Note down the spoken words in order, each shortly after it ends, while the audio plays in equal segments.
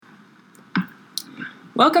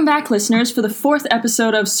Welcome back, listeners, for the fourth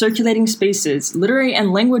episode of Circulating Spaces, Literary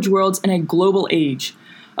and Language Worlds in a Global Age,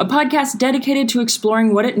 a podcast dedicated to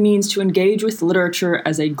exploring what it means to engage with literature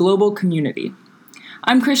as a global community.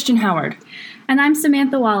 I'm Christian Howard. And I'm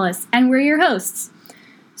Samantha Wallace, and we're your hosts.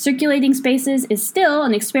 Circulating Spaces is still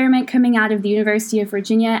an experiment coming out of the University of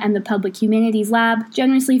Virginia and the Public Humanities Lab,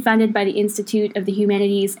 generously funded by the Institute of the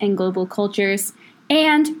Humanities and Global Cultures.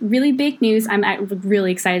 And really big news, I'm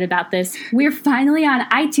really excited about this. We're finally on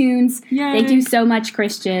iTunes. Yay. Thank you so much,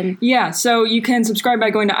 Christian. Yeah, so you can subscribe by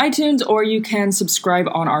going to iTunes, or you can subscribe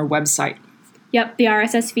on our website. Yep, the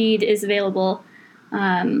RSS feed is available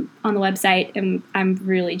on the website, and I'm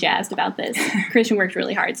really jazzed about this. Christian worked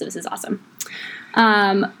really hard, so this is awesome.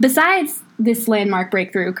 Besides this landmark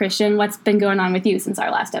breakthrough, Christian, what's been going on with you since our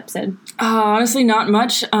last episode? Honestly, not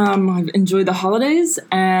much. I've enjoyed the holidays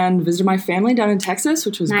and visited my family down in Texas,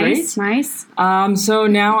 which was great. Nice. So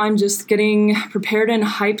now I'm just getting prepared and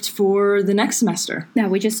hyped for the next semester. Yeah,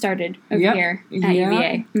 we just started over here at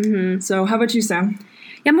UVA. Mm-hmm. So how about you, Sam?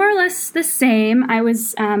 Yeah, more or less the same. I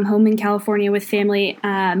was home in California with family,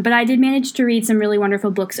 but I did manage to read some really wonderful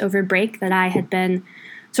books over break that I had been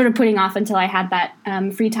sort of putting off until I had that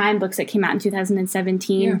free time, books that came out in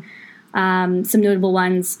 2017. Yeah. Some notable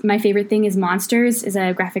ones. My favorite thing is Monsters, is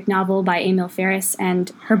a graphic novel by Emil Ferris,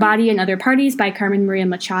 and Her Body and Other Parties by Carmen Maria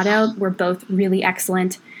Machado were both really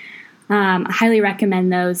excellent. I highly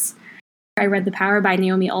recommend those. I read The Power by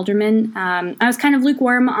Naomi Alderman. I was kind of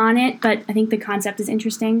lukewarm on it, but I think the concept is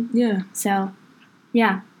interesting. Yeah. So,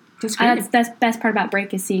 yeah. That's great. That's the best part about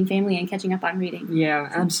break is seeing family and catching up on reading. Yeah,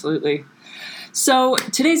 absolutely. So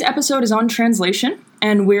today's episode is on translation,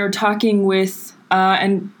 and we're talking with,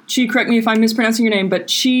 and Chi, correct me if I'm mispronouncing your name, but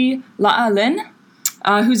Chi Lã Linh,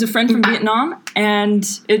 who's a friend from Vietnam,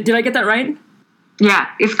 and did I get that right? Yeah,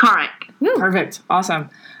 it's correct. Woo. Perfect. Awesome.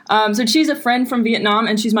 So Chi's a friend from Vietnam,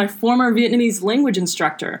 and she's my former Vietnamese language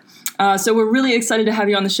instructor. So we're really excited to have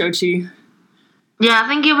you on the show, Chi. Yeah,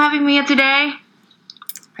 thank you for having me here today.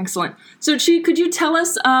 Excellent. So Chi, could you tell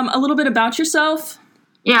us a little bit about yourself?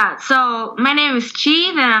 Yeah, so my name is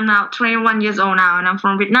Chi, and I'm now 21 years old now, and I'm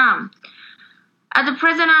from Vietnam. At the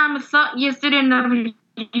present, I'm a third-year student of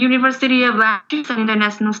the University of Languages and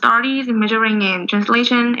International Studies, majoring in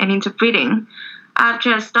translation and interpreting. I've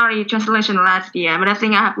just started translation last year, but I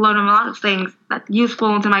think I have learned a lot of things that's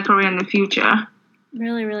useful to my career in the future.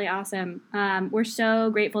 Really, really awesome. We're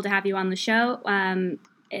so grateful to have you on the show.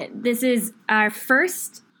 This is our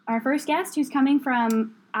first guest who's coming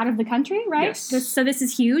from out of the country, right? Yes. This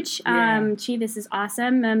is huge. Yeah. Chi, this is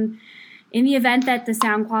awesome. In the event that the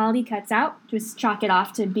sound quality cuts out, just chalk it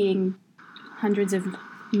off to being hundreds of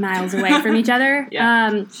miles away from each other.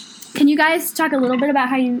 Yeah. Can you guys talk a little bit about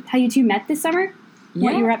how you two met this summer?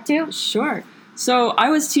 What you were up to? Sure. So I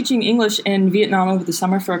was teaching English in Vietnam over the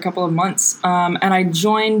summer for a couple of months, and I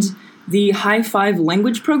joined the High Five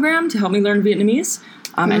language program to help me learn Vietnamese,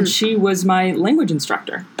 and she was my language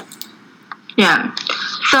instructor. Yeah.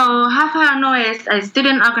 So High Five Hanoi is a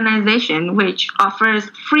student organization which offers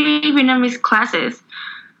free Vietnamese classes.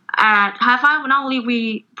 At High Five, not only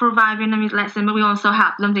we provide Vietnamese lessons, but we also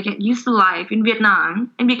help them to get used to life in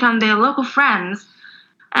Vietnam and become their local friends.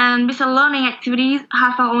 And besides learning activities,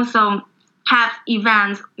 High Five also have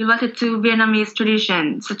events related to Vietnamese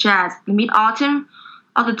traditions, such as the Mid-Autumn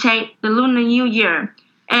or the Tet, the Lunar New Year.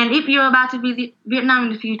 And if you're about to visit Vietnam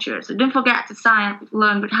in the future, so don't forget to sign up to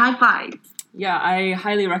learn with High Five. Yeah, I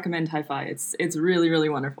highly recommend High Five. It's really, really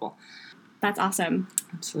wonderful. That's awesome.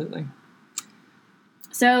 Absolutely.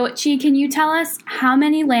 So, Chi, can you tell us how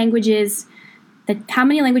many languages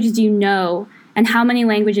do you know, and how many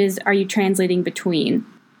languages are you translating between?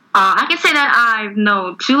 I can say that I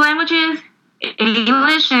know 2 languages,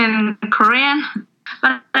 English and Korean,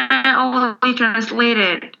 but I only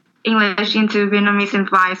translated English into Vietnamese and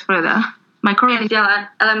vice versa. My Korean is still at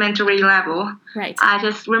elementary level. Right. I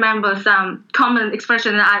just remember some common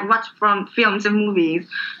expression that I watch from films and movies.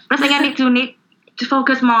 But I think I need to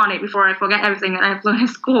focus more on it before I forget everything that I've learned in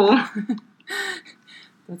school.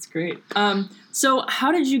 That's great. So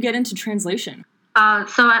how did you get into translation?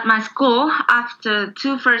 So at my school, after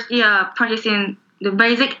 2 first year practicing the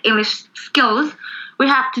basic English skills, we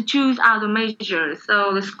had to choose our majors.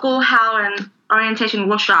 So the school held an orientation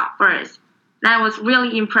workshop first. And I was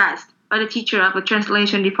really impressed by the teacher of the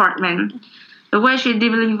translation department. The way she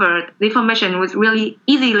delivered the information was really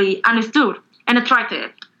easily understood and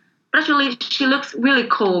attractive. But actually, she looks really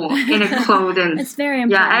cool in her clothes and It's very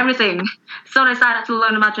important. yeah, everything. So I decided to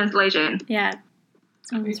learn about translation. Yeah,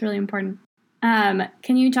 it's really important.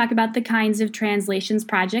 Can you talk about the kinds of translations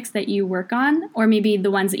projects that you work on, or maybe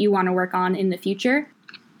the ones that you want to work on in the future?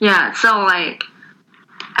 Yeah, so like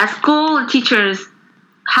At school, teachers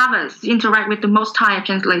have us interact with the most type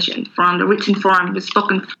translation from the written form, the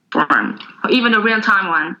spoken form, or even the real-time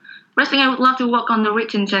one. First thing, I would love to work on the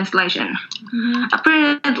written translation.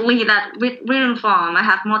 Apparently, that with written form, I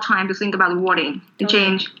have more time to think about the wording, to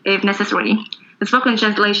change if necessary. The spoken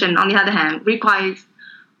translation, on the other hand, requires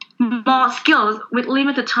more skills with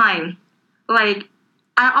limited time. Like,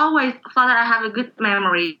 I always thought that I have a good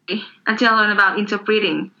memory until I learned about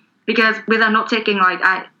interpreting. Because without note-taking, like,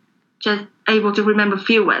 I just able to remember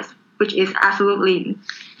few words, which is absolutely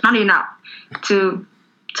not enough to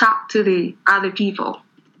talk to the other people.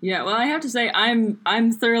 Yeah, well, I have to say,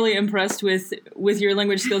 I'm thoroughly impressed with your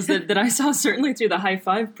language skills that I saw certainly through the High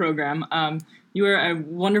Five program. You are a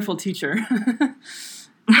wonderful teacher.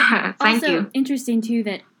 Thank you. Also, interesting too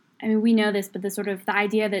that, I mean, we know this, but the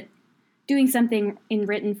idea that doing something in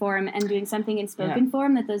written form and doing something in spoken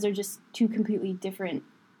form, that those are just two completely different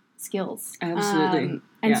skills. Absolutely.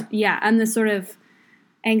 And the sort of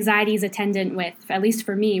anxieties attendant with, at least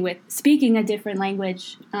for me, with speaking a different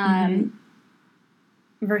language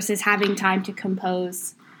versus having time to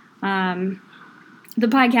compose. The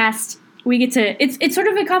podcast, we get to, it's sort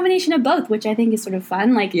of a combination of both, which I think is sort of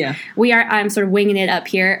fun. Like, I'm sort of winging it up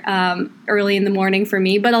here early in the morning for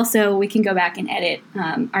me, but also we can go back and edit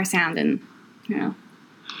our sound and,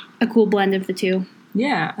 a cool blend of the two.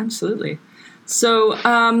 Yeah, absolutely. So,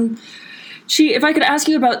 Chi, if I could ask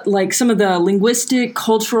you about like some of the linguistic,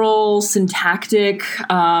 cultural, syntactic,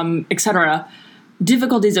 etc.,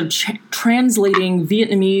 difficulties of translating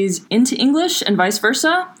Vietnamese into English and vice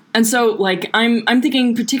versa. And so, like, I'm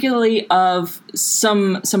thinking particularly of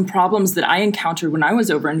some problems that I encountered when I was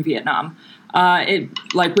over in Vietnam.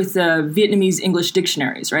 Like with the Vietnamese English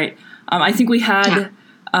dictionaries, right? I think we had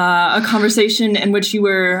a conversation in which you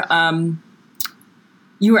were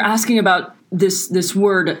asking about this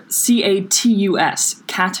word catus,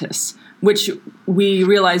 catus, which we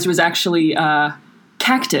realized was actually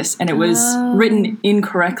cactus, and it was written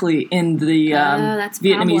incorrectly in the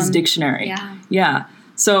Vietnamese dictionary. Yeah.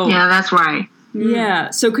 So that's right. Yeah.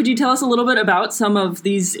 So could you tell us a little bit about some of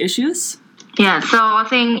these issues? Yeah, so I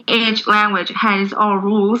think each language has its own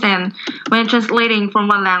rules, and when translating from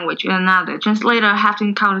one language to another, translators have to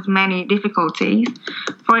encounter many difficulties.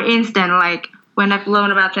 For instance, like when I've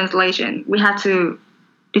learned about translation, we have to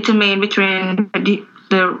determine between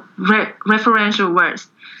the referential words,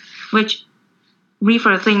 which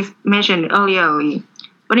refer things mentioned earlier.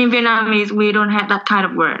 But in Vietnamese, we don't have that kind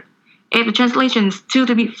of word. If the translations choose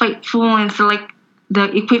to be faithful and select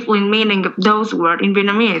the equivalent meaning of those words in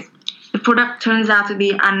Vietnamese, the product turns out to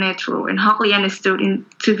be unnatural and hardly understood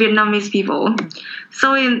to Vietnamese people.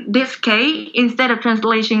 So in this case, instead of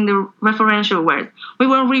translating the referential word, we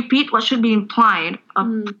will repeat what should be implied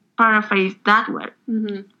or paraphrase that word.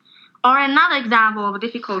 Mm-hmm. Or another example of a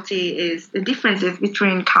difficulty is the differences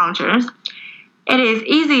between cultures. It is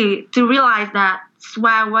easy to realize that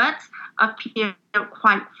swear words appear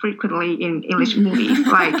quite frequently in English movies,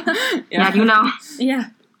 like, Yeah.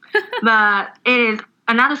 But it is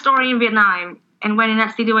another story in Vietnam, and when in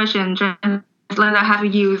that situation, translators have to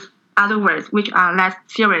use other words which are less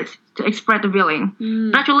serious to express the feeling.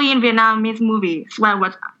 Naturally, in Vietnamese movie, swear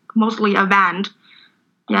words mostly are banned.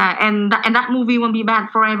 Yeah, and that movie won't be banned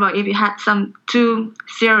forever if it had some too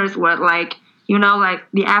serious word, like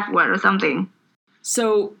the F word or something.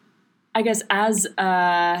 So, I guess as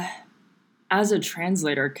a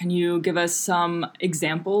translator, can you give us some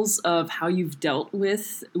examples of how you've dealt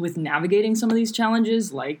with navigating some of these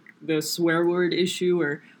challenges, like the swear word issue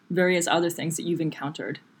or various other things that you've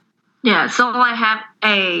encountered? Yeah, so I have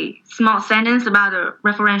a small sentence about the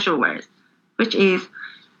referential words, which is,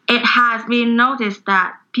 it has been noticed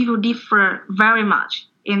that people differ very much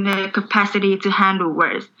in their capacity to handle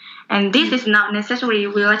words, and this is not necessarily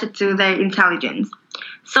related to their intelligence.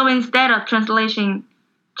 So instead of translating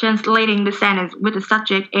the sentence with the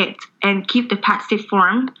subject it and keep the passive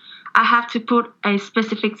form, I have to put a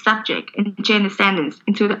specific subject and change the sentence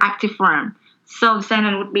into the active form. So the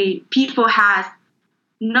sentence would be, people has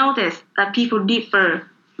noticed that people differ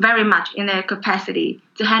very much in their capacity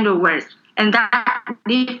to handle words, and that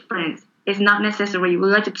difference is not necessarily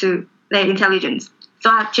related to their intelligence. So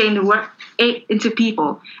I have changed the word it into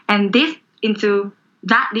people and this into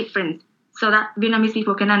that difference so that Vietnamese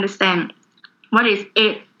people can understand what is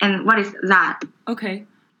it and what is that. Okay.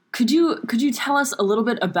 Could you tell us a little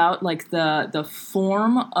bit about like the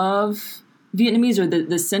form of Vietnamese or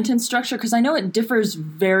the sentence structure? Because I know it differs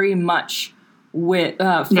very much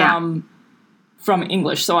from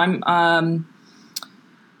English. So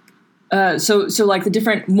So like the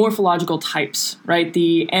different morphological types, right?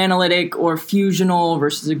 The analytic or fusional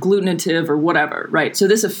versus agglutinative or whatever, right? So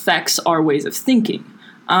this affects our ways of thinking.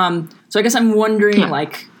 So I guess I'm wondering,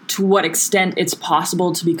 like, to what extent it's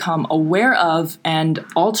possible to become aware of and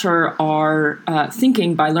alter our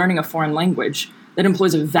thinking by learning a foreign language that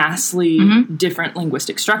employs a vastly different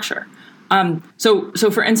linguistic structure. So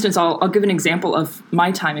for instance, I'll give an example of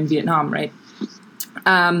my time in Vietnam, right?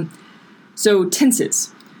 So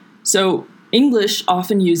tenses. So English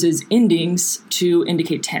often uses endings to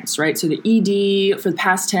indicate tense, right? So the ed for the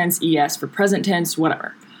past tense, es for present tense,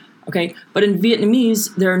 whatever. Okay, but in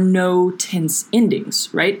Vietnamese, there are no tense endings,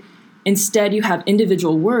 right? Instead, you have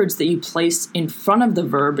individual words that you place in front of the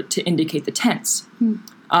verb to indicate the tense.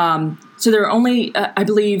 So there are only, I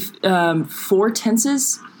believe, 4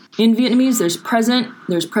 tenses in Vietnamese. There's present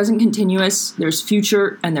continuous, there's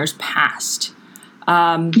future, and there's past.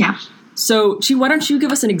 So, Chi, why don't you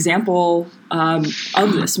give us an example of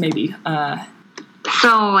this, maybe?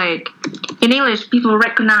 So, like, in English, people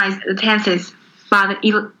recognize the tenses by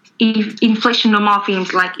the inflectional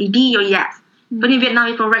morphemes like ed or yes. But in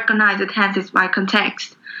Vietnam, people recognize the tenses by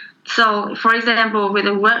context. So, for example, with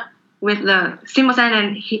the simple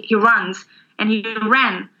sentence, he runs and he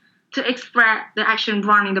ran, to express the action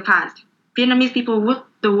run in the past, Vietnamese people would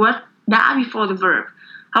the word đã before the verb.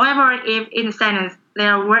 However, if in a sentence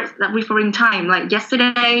there are words that referring time, like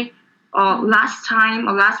yesterday or last time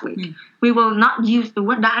or last week, we will not use the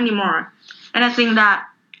word đã anymore. And I think that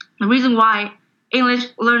the reason why English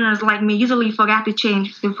learners like me usually forget to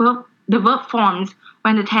change the verb forms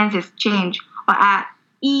when the tenses change, or add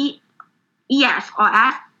es or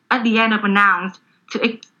as at the end of a noun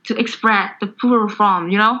to express the plural form,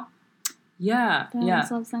 you know? Yeah, that makes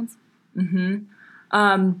a lot of sense.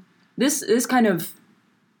 This kind of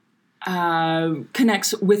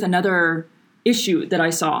connects with another issue that I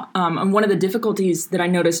saw. And one of the difficulties that I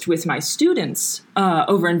noticed with my students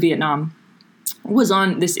over in Vietnam was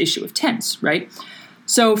on this issue of tense, right?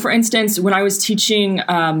 So, for instance, when I was teaching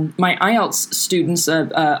my IELTS students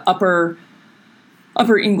upper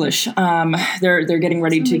English, they're getting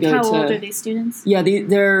ready to go how to. How old are these students? Yeah,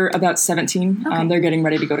 they're about 17. Okay. They're getting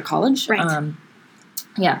ready to go to college.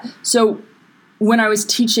 Right. So when I was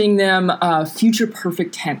teaching them future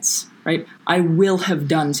perfect tense, right, I will have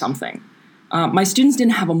done something. My students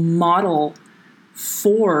didn't have a model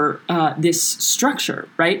for this structure,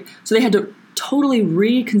 right? So they had to totally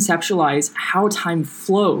reconceptualize how time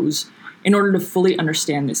flows in order to fully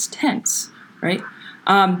understand this tense, right?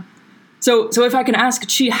 So if I can ask,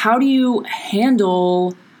 Chi, how do you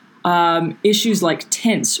handle issues like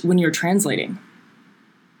tense when you're translating?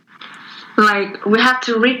 Like, we have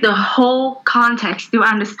to read the whole context to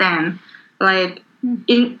understand. Like,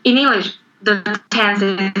 in English, the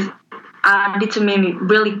tenses are determined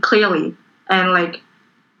really clearly, and like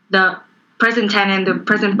the present tense and the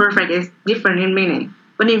present perfect is different in meaning.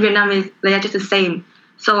 But in Vietnamese, they are just the same.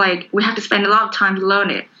 So like, we have to spend a lot of time to learn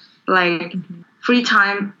it. Like, free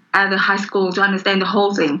time at the high school to understand the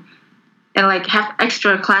whole thing, and like have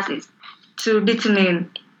extra classes to determine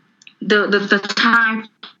the time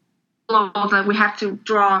flow. Like, we have to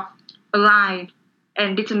draw a line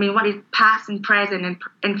and determine what is past and present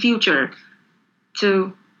and future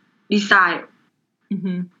to decide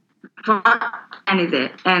what and is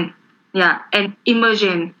it, and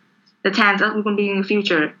imagine the tense that will be in the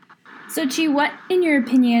future. So, Chi, what, in your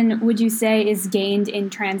opinion, would you say is gained in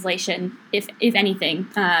translation, if anything,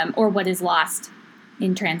 or what is lost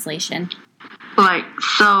in translation? Like,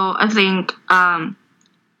 so I think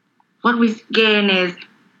what we gain is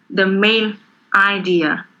the main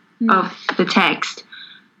idea of the text,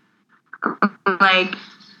 like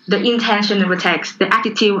the intention of the text, the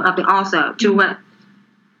attitude of the author to what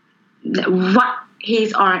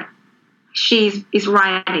he or she is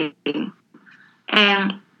writing.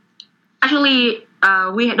 And actually,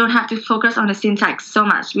 we don't have to focus on the syntax so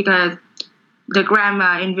much because the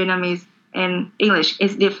grammar in Vietnamese and English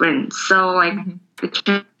is different. So, like,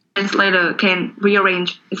 the translator can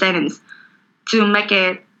rearrange the sentence to make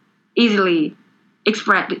it easily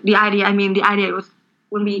expressed. The idea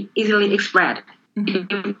would be easily expressed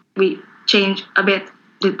if we change a bit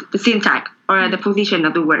the syntax or the position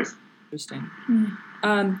of the words. Interesting.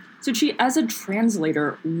 So, Chi, as a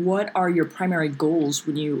translator, what are your primary goals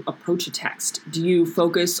when you approach a text? Do you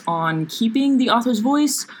focus on keeping the author's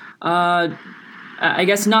voice? I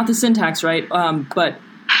guess not the syntax, right? But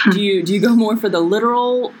do you go more for the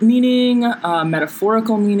literal meaning,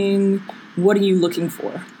 metaphorical meaning? What are you looking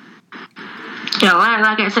for? Yeah,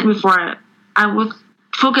 like I said before, I would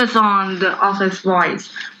focus on the author's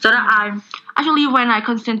voice, so that when I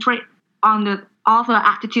concentrate on the author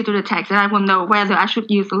attitude to the text, and I will know whether I should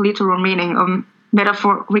use the literal meaning or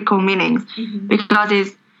metaphorical meanings, because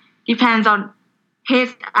it depends on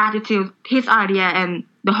his attitude, his idea, and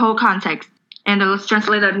the whole context. And the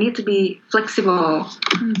translator need to be flexible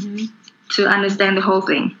to understand the whole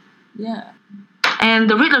thing. Yeah. And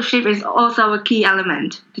the readership is also a key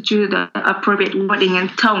element to choose the appropriate wording and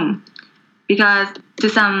tone, because to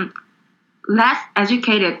some less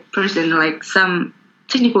educated person, like some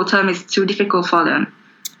technical term is too difficult for them.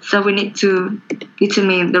 So we need to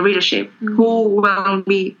determine the readership, who will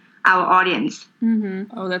be our audience.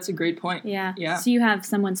 Oh, that's a great point. Yeah. Yeah. So you have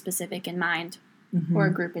someone specific in mind or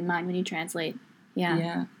a group in mind when you translate. Yeah.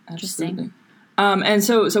 Yeah, Interesting. absolutely. And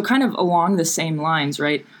so kind of along the same lines,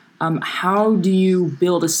 right? How do you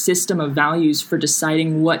build a system of values for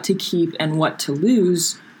deciding what to keep and what to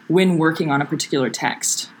lose when working on a particular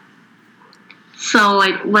text? So,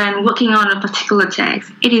 like, when working on a particular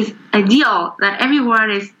text, it is ideal that every word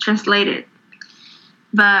is translated.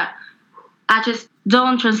 But I just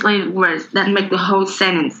don't translate words that make the whole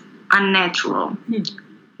sentence unnatural.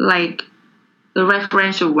 Like the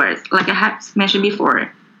referential words, like I have mentioned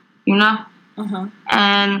before, you know?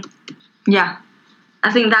 And, yeah,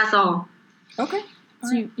 I think that's all. Okay.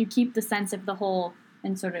 So you keep the sense of the whole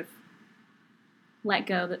and sort of let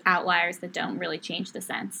go the outliers that don't really change the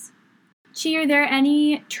sense. Chi, are there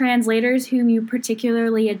any translators whom you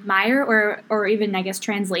particularly admire, or even, I guess,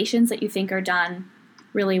 translations that you think are done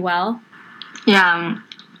really well? Yeah,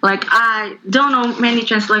 like I don't know many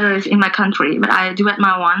translators in my country, but I do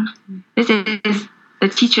admire one. This is the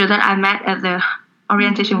teacher that I met at the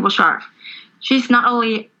orientation workshop. She's not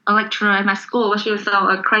only a lecturer at my school, but she was also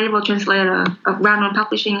a credible translator of well-known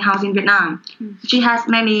publishing house in Vietnam. She has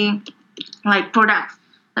many like products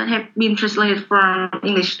that have been translated from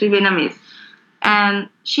English to Vietnamese. And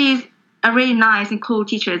she's a really nice and cool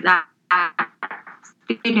teacher that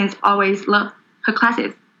students always love her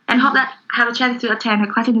classes and hope that I have a chance to attend her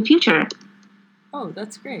class in the future. Oh,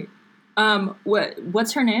 that's great.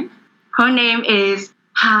 What's her name? Her name is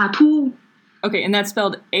Ha Thu. Okay, and that's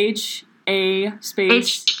spelled H-A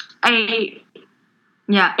space... H-A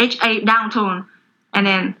downtone, and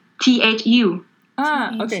then T-H-U.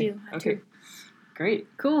 Ah, okay. Okay. Great.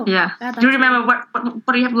 Cool. Yeah. Do you remember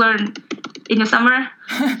what you have learned in your summer?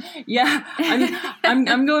 Yeah.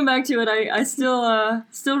 I'm going back to it. I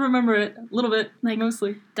still remember it a little bit, like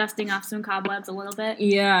mostly. Dusting off some cobwebs a little bit.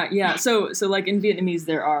 Yeah. So like in Vietnamese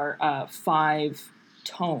there are 5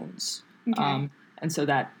 tones. Okay. And so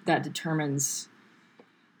that determines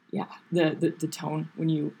the tone when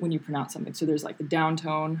you pronounce something. So there's like the down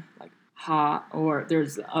tone, like ha, or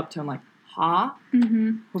there's the up tone like ha.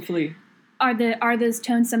 Hopefully. Are those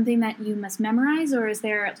tones something that you must memorize, or is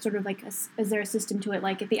there sort of like is there a system to it?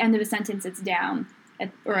 Like at the end of a sentence, it's down,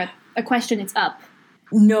 or a question, it's up.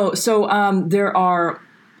 No, so there are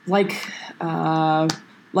like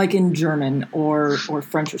in German or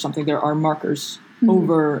French or something, there are markers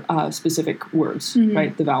over specific words,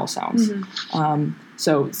 right? The vowel sounds.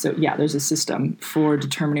 So yeah, there's a system for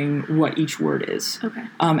determining what each word is. Okay.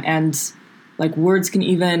 And like words can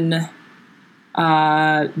even.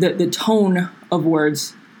 The tone of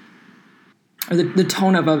words, or the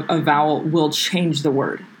tone of a vowel will change the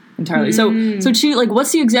word entirely. So Chi, like,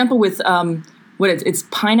 what's the example with it's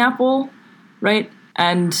pineapple, right?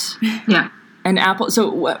 And and apple. So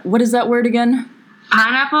what is that word again?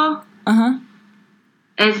 Pineapple.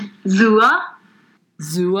 Is zua.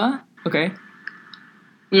 Zua. Okay.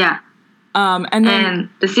 Yeah. And then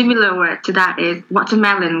the similar word to that is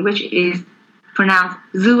watermelon, which is pronounced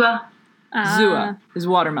zua. Zua is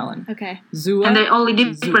watermelon. Okay. Zua. And they only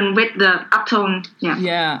different with the uptone.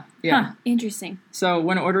 Yeah. Huh, interesting. So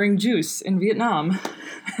when ordering juice in Vietnam,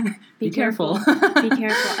 be careful. Be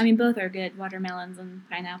careful. I mean, both are good, watermelons and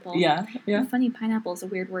pineapple. Yeah. Funny, pineapple is a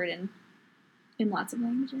weird word in lots of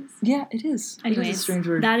languages. Yeah, it is. Anyways, it is a strange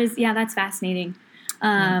word. That's fascinating.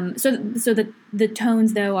 So the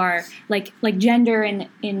tones though are like gender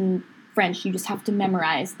in French. You just have to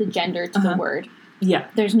memorize the gender to the word. Yeah.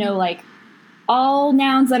 There's no like all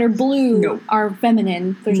nouns that are blue are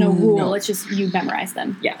feminine. There's no rule. No. It's just you memorize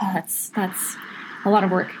them. Yeah. That's a lot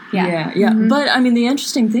of work. Yeah. Yeah. But I mean, the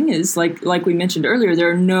interesting thing is like we mentioned earlier, there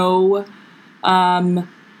are no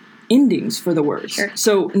endings for the words. Sure.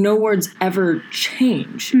 So no words ever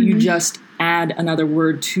change. You just add another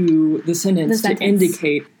word to the sentence to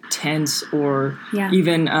indicate tense or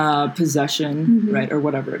even possession, right, or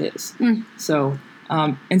whatever it is. So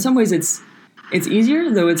in some ways it's easier,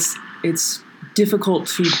 though it's difficult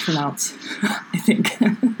to pronounce, I think.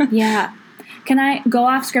 Yeah. Can I go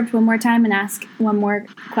off script one more time and ask one more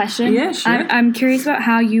question? Yeah, sure. I'm curious about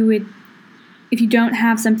how you would if you don't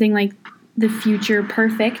have something like the future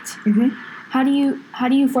perfect, how do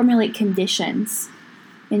you formulate conditions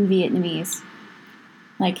in Vietnamese?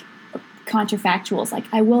 Like counterfactuals, like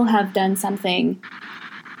I will have done something,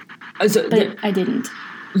 but I didn't.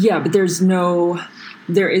 Yeah, but there is no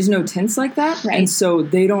tense like that, right? And so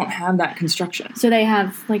they don't have that construction. So they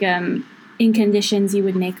have like in conditions you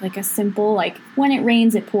would make like a simple like when it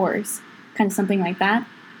rains it pours, kind of something like that.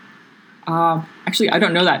 Actually, I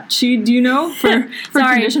don't know that. Chi, do you know for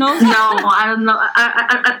conditionals? No, I don't know.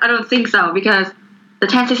 I don't think so because the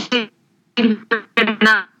tense is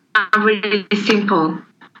not really simple.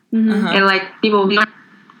 And like people,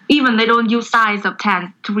 even they don't use size of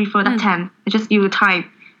tense to refer that tense. They just use type,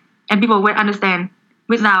 and people will understand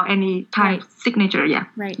without any type signature. Yeah.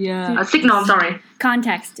 Right. Yeah. Signal. I'm sorry.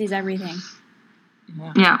 Context is everything.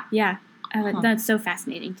 Yeah. Yeah. That's so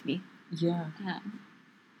fascinating to me. Yeah.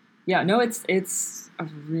 Yeah, no, it's a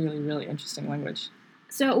really, really interesting language.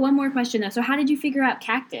 So one more question, though. So how did you figure out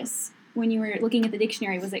cactus when you were looking at the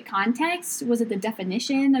dictionary? Was it context? Was it the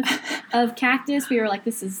definition of cactus? We were like,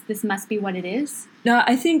 this must be what it is? No,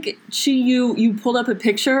 I think, Chi, you pulled up a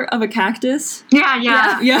picture of a cactus. Yeah. And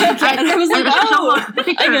I was like,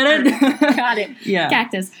 I get it. Got it. Yeah.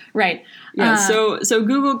 Cactus, right. Yeah, so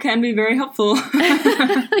Google can be very helpful.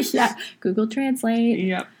 Yeah, Google Translate.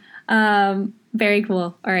 Yep. Very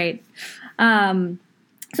cool. All right.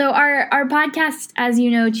 So our podcast, as you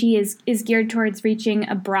know, Chi, is geared towards reaching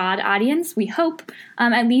a broad audience, we hope,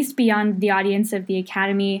 at least beyond the audience of the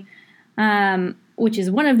Academy, which is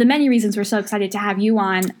one of the many reasons we're so excited to have you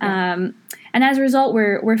on. And as a result,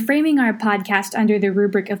 we're framing our podcast under the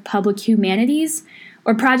rubric of public humanities,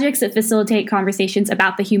 or projects that facilitate conversations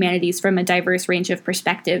about the humanities from a diverse range of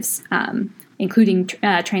perspectives, including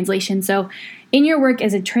translation. So in your work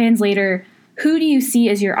as a translator, who do you see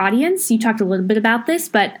as your audience? You talked a little bit about this,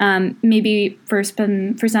 but maybe for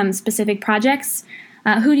some specific projects,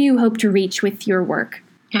 who do you hope to reach with your work?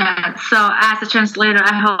 Yeah, so as a translator,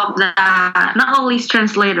 I hope that not only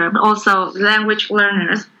translator, but also language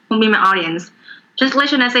learners will be my audience.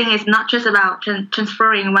 Translation, I think, is not just about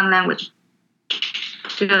transferring one language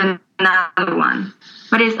to another one,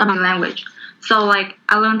 but it's about language. So, like,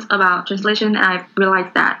 I learned about translation, and I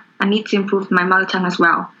realized that I need to improve my mother tongue as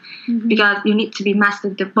well. Because you need to be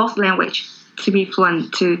mastered the both language to be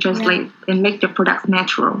fluent to translate and make the product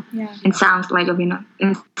natural. It sounds like your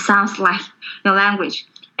language.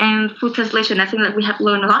 And through translation, I think that we have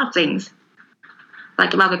learned a lot of things,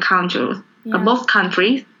 like about the cultures of both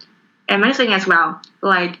countries and many things as well.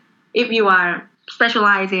 Like if you are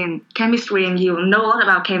specialized in chemistry and you know a lot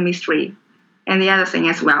about chemistry and the other thing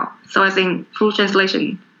as well. So I think through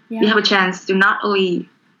translation, you have a chance to not only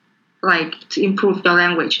like to improve your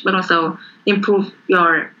language, but also improve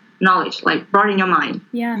your knowledge, like broaden your mind.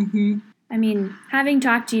 Yeah. I mean, having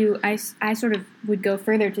talked to you, I sort of would go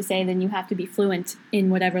further to say then you have to be fluent in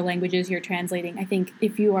whatever languages you're translating. I think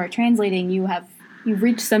if you are translating, you've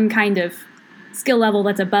reached some kind of skill level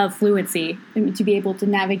that's above fluency to be able to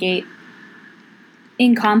navigate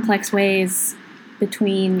in complex ways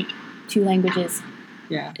between two languages.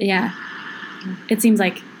 Yeah. It seems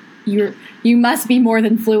like you must be more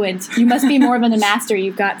than fluent. You must be more than a master.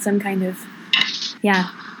 You've got some kind of,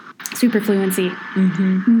 super fluency.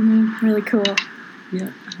 Really cool.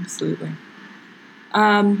 Yeah, absolutely.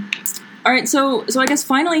 All right, so I guess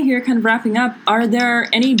finally here, kind of wrapping up, are there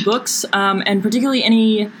any books, and particularly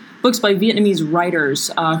any books by Vietnamese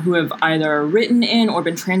writers who have either written in or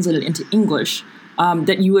been translated into English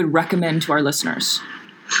that you would recommend to our listeners?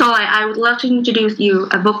 So I would love to introduce you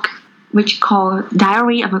a book which is called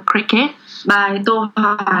Diary of a Cricket by To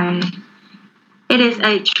Hai. It is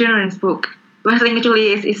a children's book, but I think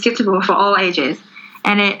actually is suitable for all ages.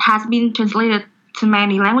 And it has been translated to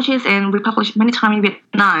many languages and republished many times in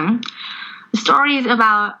Vietnam. The story is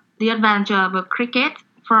about the adventure of a cricket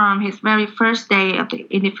from his very first day of the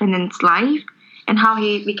independence life and how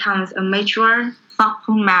he becomes a mature,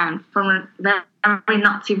 thoughtful man from a very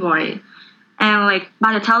naughty boy. And like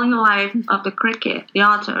by the telling the life of the cricket, the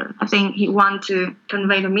author, I think he wants to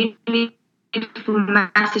convey the meaningful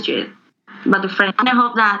messages about the friend. And I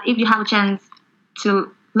hope that if you have a chance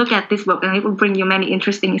to look at this book, and it will bring you many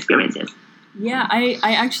interesting experiences. Yeah, I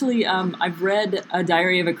actually I've read A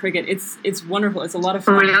Diary of a Cricket. It's wonderful. It's a lot of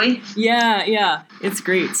fun. Really? Yeah, it's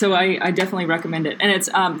great. So I definitely recommend it. And it's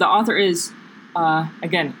the author is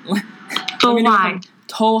again To Hai.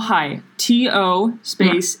 To Hai. TO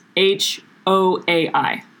space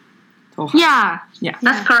HOAI. Yeah,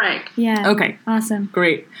 that's correct. Yeah. Okay. Awesome.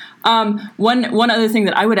 Great. One other thing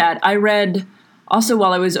that I would add, I read also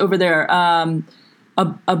while I was over there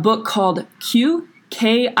a book called Q,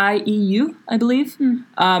 Kieu, I believe.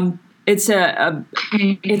 It's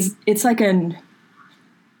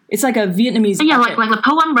it's like a Vietnamese. Yeah, like the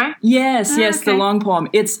poem, right? Yes, yes, okay. the long poem.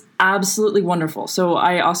 It's absolutely wonderful. So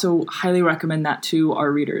I also highly recommend that to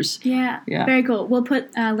our readers. Yeah, very cool. We'll put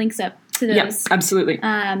links up to those. Yes, absolutely.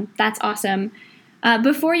 That's awesome.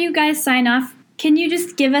 Before you guys sign off, can you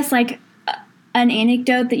just give us like an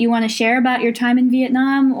anecdote that you want to share about your time in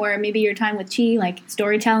Vietnam, or maybe your time with Chi, like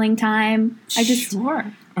storytelling time?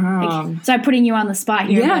 Sure. So I'm putting you on the spot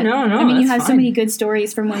here. Yeah, but, no, I mean, you that's have so fine. many good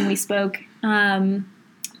stories from when we spoke, when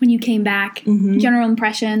you came back. General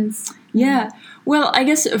impressions. Yeah. Well, I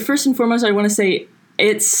guess first and foremost, I want to say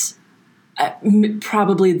it's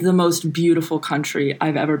probably the most beautiful country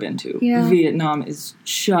I've ever been to. Yeah. Vietnam is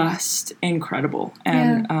just incredible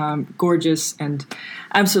and gorgeous and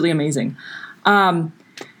absolutely amazing. One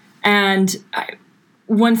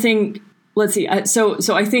thing, let's see.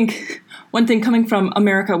 So I think one thing coming from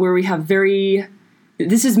America, where we have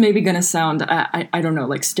this is maybe going to sound, I don't know,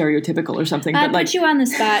 like stereotypical or something. But like, put you on the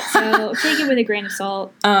spot, so take it with a grain of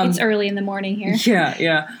salt. It's early in the morning here.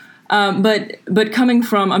 Yeah. But coming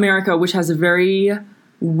from America, which has a very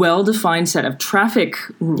well-defined set of traffic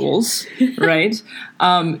rules, right,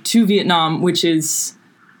 to Vietnam, which is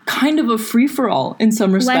kind of a free-for-all in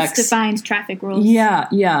some respects. Less defined traffic rules. Yeah.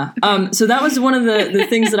 Okay. So that was one of the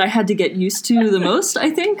things that I had to get used to the most, I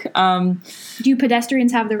think. Do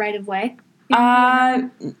pedestrians have the right of way?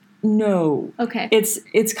 No. Okay.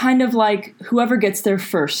 It's kind of like whoever gets there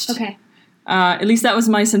first. Okay. At least that was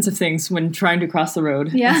my sense of things when trying to cross the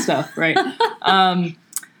road and stuff, right?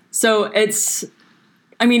 So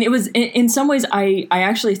it was, in some ways, I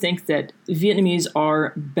actually think that Vietnamese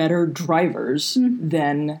are better drivers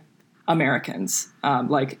than Americans.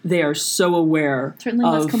 Like, they are so aware. Certainly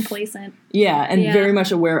less complacent. Yeah, and very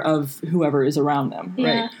much aware of whoever is around them,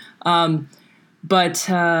 right?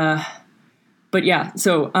 But yeah,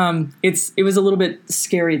 so it was a little bit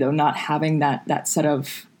scary, though, not having that set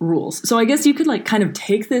of rules. So I guess you could like kind of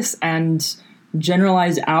take this and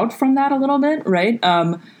generalize out from that a little bit, right?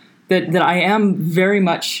 That I am very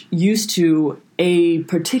much used to a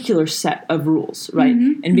particular set of rules, right?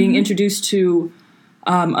 And being introduced to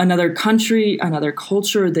another country, another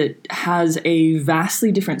culture that has a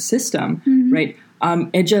vastly different system, right?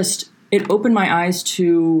 It opened my eyes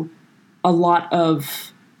to a lot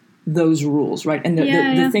of those rules, right? And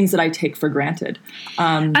the things that I take for granted.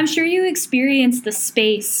 I'm sure you experienced the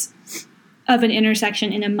space of an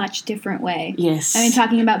intersection in a much different way. Yes. I mean,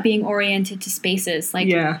 talking about being oriented to spaces.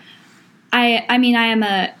 Like,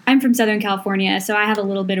 I'm from Southern California, so I have a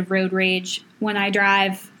little bit of road rage when I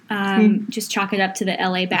drive. Just chalk it up to the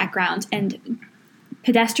LA background. And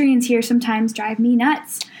pedestrians here sometimes drive me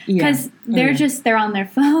nuts because they're on their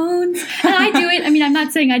phones. And I do it. I mean, I'm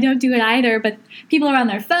not saying I don't do it either, but people are on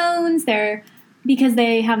their phones. Because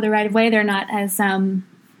they have the right of way, they're not as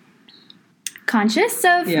conscious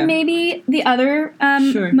of maybe the other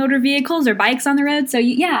motor vehicles or bikes on the road. So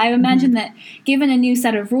I imagine that given a new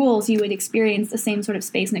set of rules, you would experience the same sort of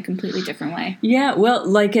space in a completely different way. Yeah, well,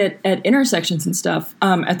 like at intersections and stuff,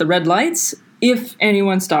 at the red lights, if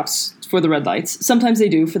anyone stops for the red lights, sometimes they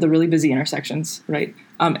do for the really busy intersections, right?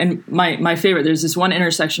 And my favorite, there's this one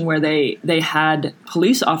intersection where they had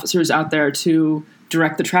police officers out there to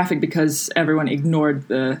direct the traffic because everyone ignored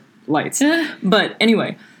the lights. But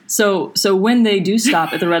anyway, so when they do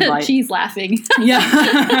stop at the red light, she's laughing.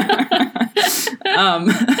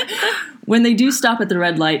 When they do stop at the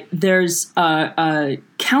red light, there's a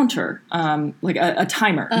counter, like a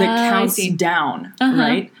timer that counts down,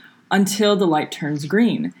 right, until the light turns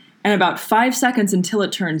green. And about 5 seconds until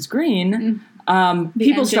it turns green,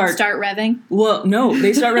 people start revving. Well, no,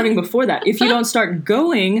 they start revving before that. If you don't start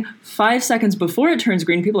going 5 seconds before it turns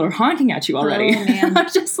green, people are honking at you already. Oh, man.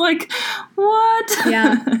 I'm just like, what?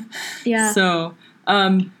 Yeah. So,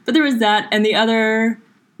 but there was that, and the other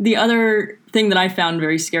thing that I found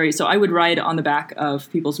very scary. So I would ride on the back of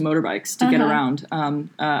people's motorbikes to get around.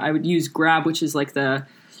 I would use Grab, which is like I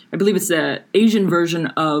believe it's the Asian version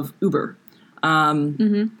of Uber.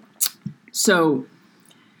 So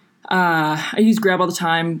I used Grab all the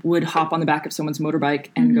time, would hop on the back of someone's motorbike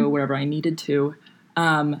and go wherever I needed to.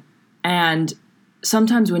 And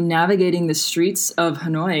sometimes when navigating the streets of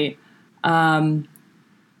Hanoi,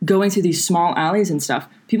 going through these small alleys and stuff,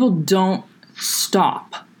 people don't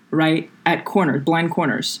stop, right, at blind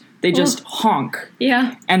corners. They just honk.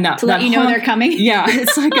 Yeah. And to let you know they're coming. Yeah.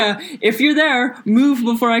 It's like if you're there, move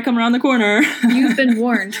before I come around the corner. You've been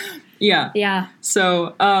warned. Yeah. Yeah.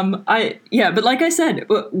 So, but like I said,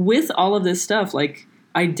 with all of this stuff, like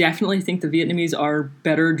I definitely think the Vietnamese are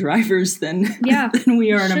better drivers than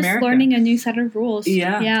we are in America. Just learning a new set of rules.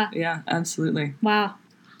 Yeah, absolutely. Wow.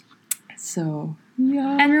 So,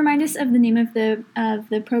 yeah. And remind us of the name of the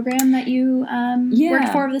program that you worked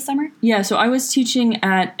for over the summer. Yeah, so I was teaching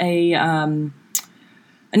at an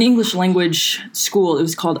English language school. It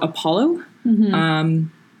was called Apollo. Mm-hmm.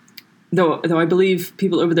 Though I believe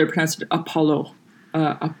people over there pronounce it Apollo.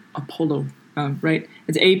 Apollo, right?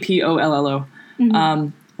 It's Apollo. Mm-hmm.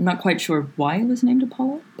 I'm not quite sure why it was named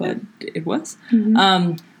Apollo, but it was.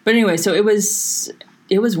 Mm-hmm. But anyway, so it was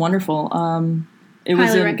wonderful.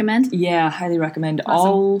 Highly recommend. Yeah, highly recommend.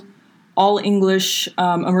 Awesome. All English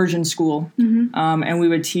immersion school, mm-hmm. And we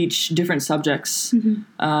would teach different subjects,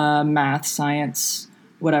 mm-hmm. Math, science,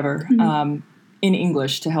 whatever, mm-hmm. In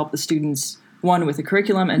English to help the students, one, with the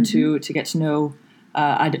curriculum, and mm-hmm. two, to get to know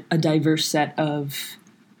a diverse set of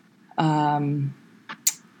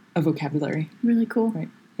vocabulary. Really cool. Right.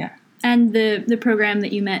 Yeah. And the program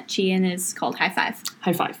that you met Chi in is called High Five.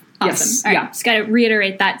 High Five. Awesome. Yes. All right. Yeah. Just got to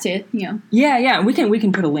reiterate that to, Yeah. We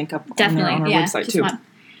can put a link up definitely on our website just too. Want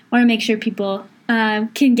to make sure people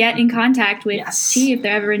can get in contact with Chi if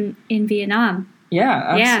they're ever in Vietnam. Yeah,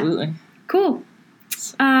 absolutely. Yeah. Cool.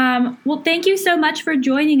 Well, thank you so much for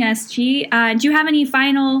joining us, Chi. Do you have any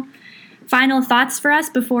final thoughts for us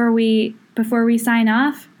before we sign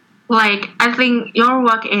off? I think your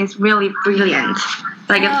work is really brilliant.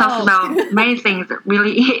 It talks about many things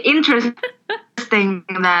really interesting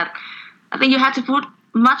that I think you have to put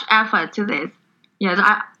much effort to this. Yes,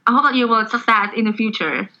 I hope that you will succeed in the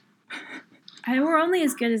future. We're only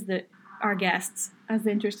as good as our guests, as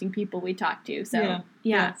the interesting people we talk to. So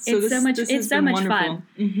yeah. So it's so much wonderful. fun.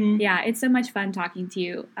 Mm-hmm. Yeah, it's so much fun talking to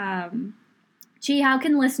you. Chi, how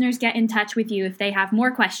can listeners get in touch with you if they have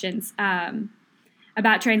more questions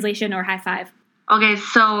about translation or High Five? Okay,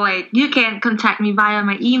 so you can contact me via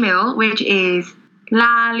my email, which is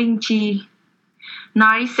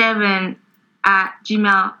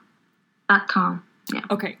lalingchi97@gmail.com. Yeah.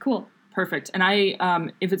 Okay, cool. Perfect. And I,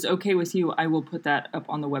 if it's okay with you, I will put that up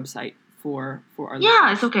on the website for our listeners.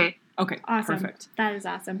 Yeah, it's okay. Okay, awesome. Perfect. That is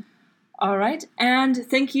awesome. All right, and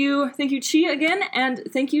thank you, Chi, again, and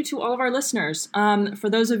thank you to all of our listeners. For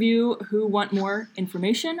those of you who want more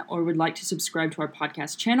information or would like to subscribe to our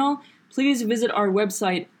podcast channel, please visit our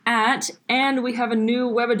website and we have a new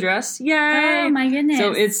web address. Yay! Oh my goodness!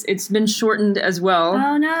 So it's been shortened as well.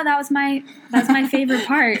 Oh no, that's my favorite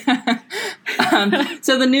part.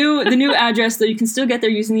 So the new address, though you can still get there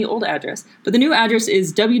using the old address, but the new address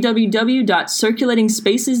is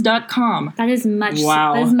www.circulatingspaces.com. That is much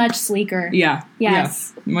sleeker. Yeah.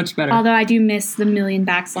 Yes. Yeah, much better. Although I do miss the million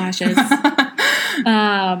backslashes.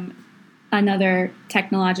 Another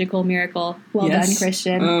technological miracle. Well done,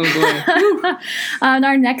 Christian. Oh, boy. On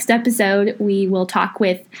our next episode, we will talk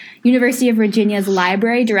with University of Virginia's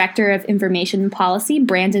Library Director of Information Policy,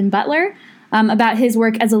 Brandon Butler, about his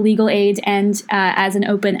work as a legal aid and as an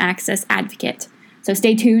open access advocate. So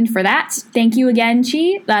stay tuned for that. Thank you again,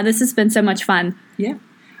 Chi. This has been so much fun. Yeah.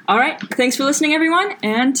 All right. Thanks for listening, everyone,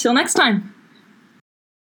 and till next time.